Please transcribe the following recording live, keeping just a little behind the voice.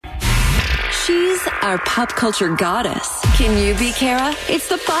She's our pop culture goddess. Can you be Kara? It's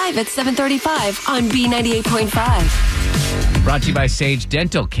the 5 at 7:35 on B98.5. Brought to you by Sage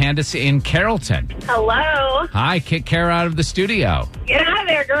Dental. Candace in Carrollton. Hello. Hi, kick Kara out of the studio. Get out of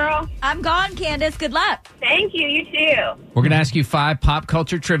there, girl. I'm gone, Candace. Good luck. Thank you. You too. We're going to ask you 5 pop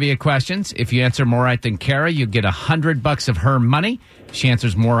culture trivia questions. If you answer more right than Kara, you get $100 of her money. If she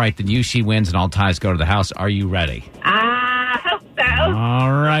answers more right than you, she wins, and all ties go to the house. Are you ready? I hope so.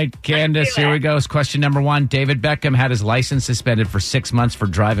 All right, Candace, here we go. Question number 1. David Beckham had his license suspended for 6 months for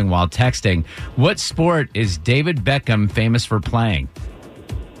driving while texting. What sport is David Beckham famous for playing?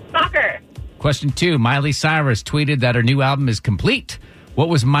 Soccer. Question 2. Miley Cyrus tweeted that her new album is complete. What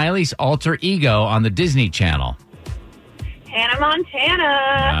was Miley's alter ego on the Disney Channel? Hannah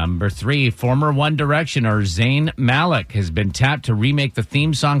Montana. Number 3. Former One Directioner Zayn Malik has been tapped to remake the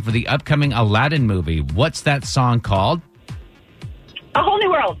theme song for the upcoming Aladdin movie. What's that song called? A Whole New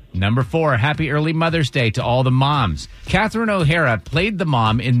World. Number 4. Happy early Mother's Day to all the moms. Catherine O'Hara played the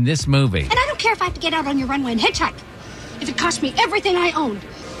mom in this movie. And I don't care if I have to get out on your runway and hitchhike. If it costs me everything I owned,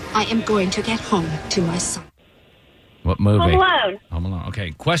 I am going to get home to my son. What movie? Home Alone. Home Alone.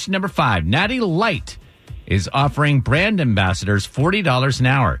 Okay. Question number 5. Natty Light is offering brand ambassadors $40 an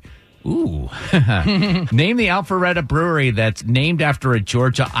hour. Ooh. Name the Alpharetta Brewery that's named after a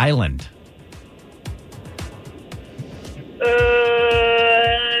Georgia island.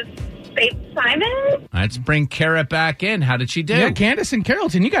 St. Simon? Let's bring Kara back in. How did she do? Yeah, Candace and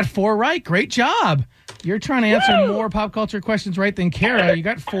Carrollton, you got 4 right. Great job. You're trying to answer more pop culture questions right than Kara. You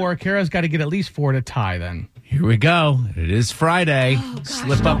got 4. Kara's got to get at least 4 to tie then. Here we go. It is Friday.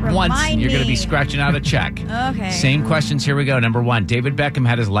 Slip up once and you're going to be scratching out a check. Okay. Same questions. Here we go. Number 1. David Beckham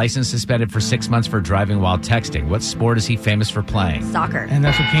had his license suspended for 6 months for driving while texting. What sport is he famous for playing? Soccer. And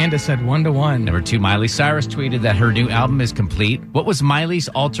that's what Candace said, 1-1. Number 2. Miley Cyrus tweeted that her new album is complete. What was Miley's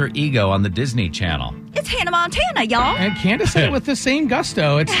alter ego on the Disney Channel? It's Hannah Montana, y'all. And Candace said it with the same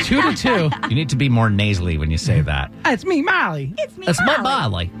gusto. It's 2-2. You need to be more nasally when you say that. It's me, Molly. It's me, That's my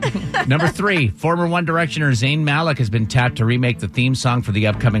Molly. Molly. Number 3. Former One Directioner Zayn Malik has been tapped to remake the theme song for the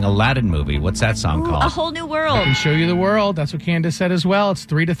upcoming Aladdin movie. What's that song called? A Whole New World. I can show you the world. That's what Candace said as well. It's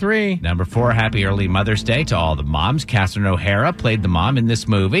 3-3. Number 4. Happy early Mother's Day to all the moms. Catherine O'Hara played the mom in this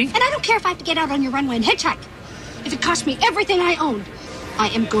movie. And I don't care if I have to get out on your runway and hitchhike. If it costs me everything I owned, I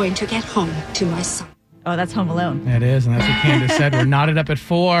am going to get home to my son. Oh, that's Home Alone. It is, and that's what Candace said. We're knotted up at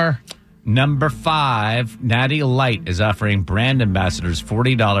 4. Number 5. Natty Light is offering brand ambassadors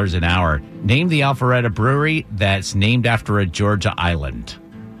 $40 an hour. Name the Alpharetta Brewery that's named after a Georgia island.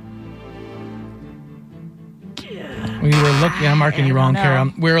 We were looking. I'm marking you wrong, know.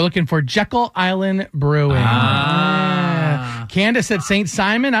 Kara. We were looking for Jekyll Island Brewing. Yeah. Candace said St.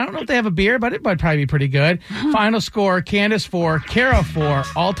 Simon. I don't know if they have a beer, but it might probably be pretty good. Final score: Candace 4, Kara 4.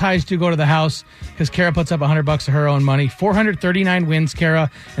 All ties do go to the house because Kara puts up $100 of her own money. 439 wins,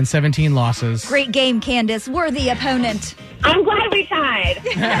 Kara, and 17 losses. Great game, Candace. Worthy opponent. I'm glad we tied.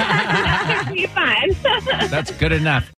 That would be fun. That's good enough.